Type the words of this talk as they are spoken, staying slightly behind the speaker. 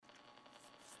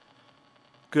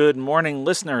Good morning,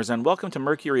 listeners, and welcome to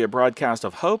Mercury, a broadcast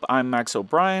of hope. I'm Max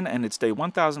O'Brien, and it's day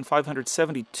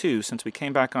 1572 since we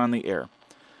came back on the air.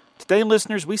 Today,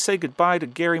 listeners, we say goodbye to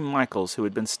Gary Michaels, who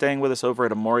had been staying with us over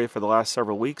at Amoria for the last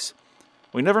several weeks.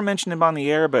 We never mentioned him on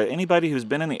the air, but anybody who's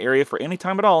been in the area for any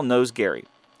time at all knows Gary.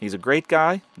 He's a great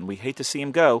guy, and we hate to see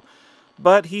him go,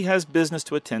 but he has business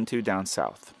to attend to down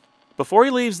south. Before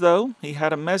he leaves, though, he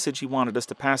had a message he wanted us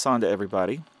to pass on to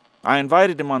everybody. I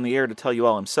invited him on the air to tell you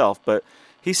all himself, but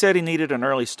he said he needed an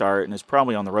early start and is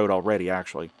probably on the road already,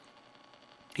 actually.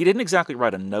 He didn't exactly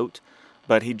write a note,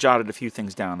 but he jotted a few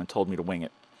things down and told me to wing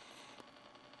it.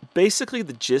 Basically,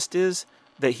 the gist is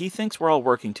that he thinks we're all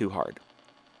working too hard.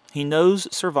 He knows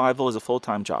survival is a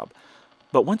full-time job,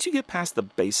 but once you get past the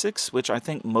basics, which I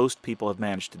think most people have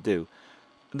managed to do,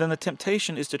 then the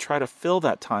temptation is to try to fill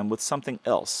that time with something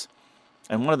else.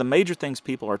 And one of the major things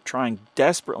people are trying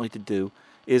desperately to do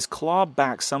is claw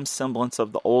back some semblance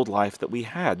of the old life that we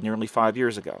had nearly 5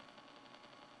 years ago.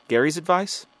 Gary's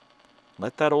advice?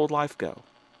 Let that old life go.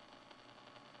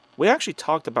 We actually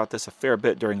talked about this a fair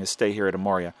bit during his stay here at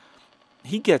Amoria.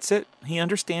 He gets it. He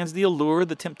understands the allure,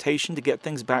 the temptation to get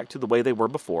things back to the way they were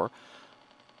before.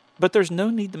 But there's no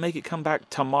need to make it come back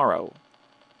tomorrow.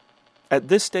 At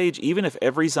this stage, even if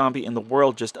every zombie in the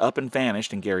world just up and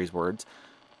vanished, in Gary's words,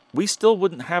 we still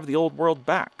wouldn't have the old world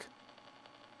back.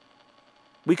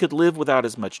 We could live without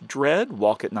as much dread,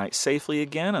 walk at night safely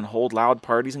again, and hold loud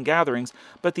parties and gatherings,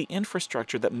 but the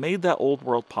infrastructure that made that old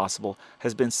world possible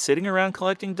has been sitting around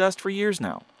collecting dust for years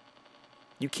now.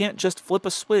 You can't just flip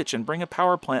a switch and bring a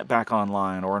power plant back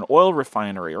online, or an oil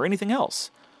refinery, or anything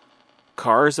else.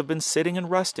 Cars have been sitting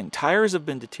and rusting, tires have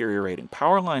been deteriorating,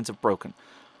 power lines have broken.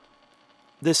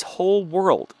 This whole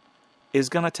world is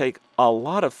going to take a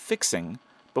lot of fixing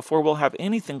before we'll have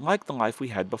anything like the life we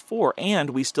had before, and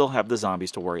we still have the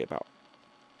zombies to worry about.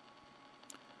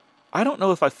 I don't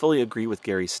know if I fully agree with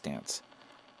Gary's stance.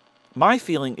 My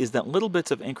feeling is that little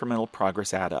bits of incremental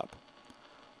progress add up.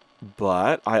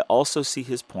 But I also see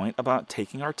his point about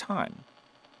taking our time.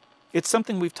 It's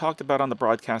something we've talked about on the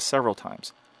broadcast several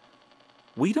times.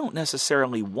 We don't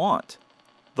necessarily want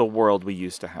the world we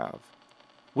used to have.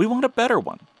 We want a better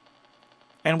one.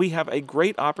 And we have a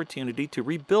great opportunity to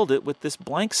rebuild it with this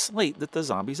blank slate that the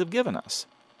zombies have given us.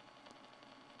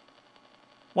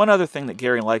 One other thing that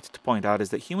Gary liked to point out is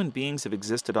that human beings have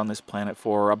existed on this planet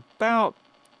for about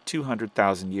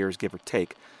 200,000 years, give or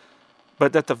take,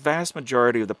 but that the vast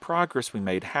majority of the progress we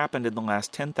made happened in the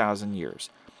last 10,000 years,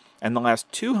 and the last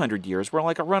 200 years were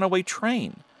like a runaway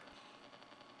train,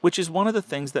 which is one of the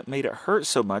things that made it hurt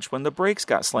so much when the brakes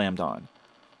got slammed on.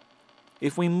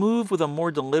 If we move with a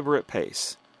more deliberate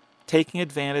pace, taking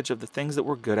advantage of the things that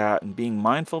we're good at and being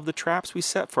mindful of the traps we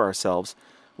set for ourselves,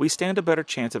 we stand a better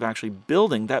chance of actually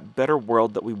building that better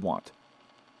world that we want.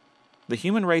 The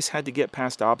human race had to get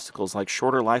past obstacles like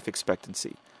shorter life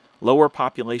expectancy, lower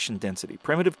population density,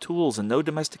 primitive tools and no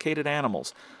domesticated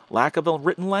animals, lack of a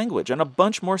written language, and a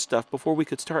bunch more stuff before we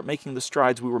could start making the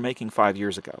strides we were making 5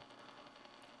 years ago.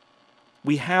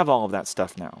 We have all of that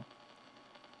stuff now.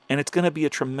 And it's going to be a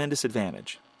tremendous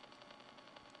advantage.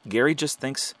 Gary just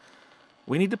thinks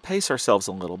we need to pace ourselves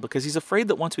a little because he's afraid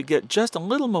that once we get just a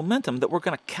little momentum that we're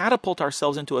going to catapult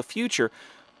ourselves into a future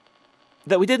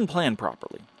that we didn't plan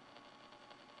properly.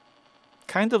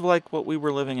 Kind of like what we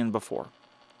were living in before.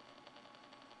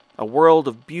 A world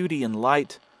of beauty and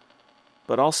light,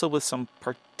 but also with some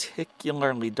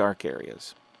particularly dark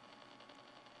areas.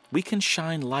 We can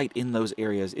shine light in those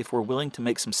areas if we're willing to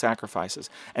make some sacrifices.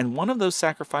 And one of those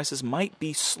sacrifices might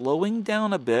be slowing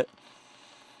down a bit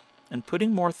and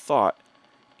putting more thought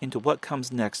into what comes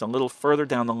next a little further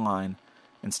down the line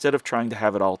instead of trying to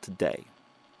have it all today.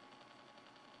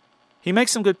 He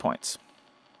makes some good points.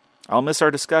 I'll miss our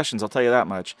discussions, I'll tell you that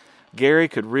much. Gary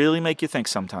could really make you think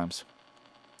sometimes.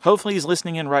 Hopefully he's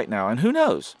listening in right now, and who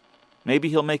knows? Maybe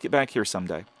he'll make it back here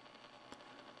someday.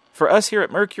 For us here at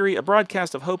Mercury, a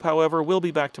broadcast of hope, however, will be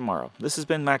back tomorrow. This has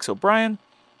been Max O'Brien.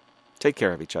 Take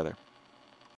care of each other.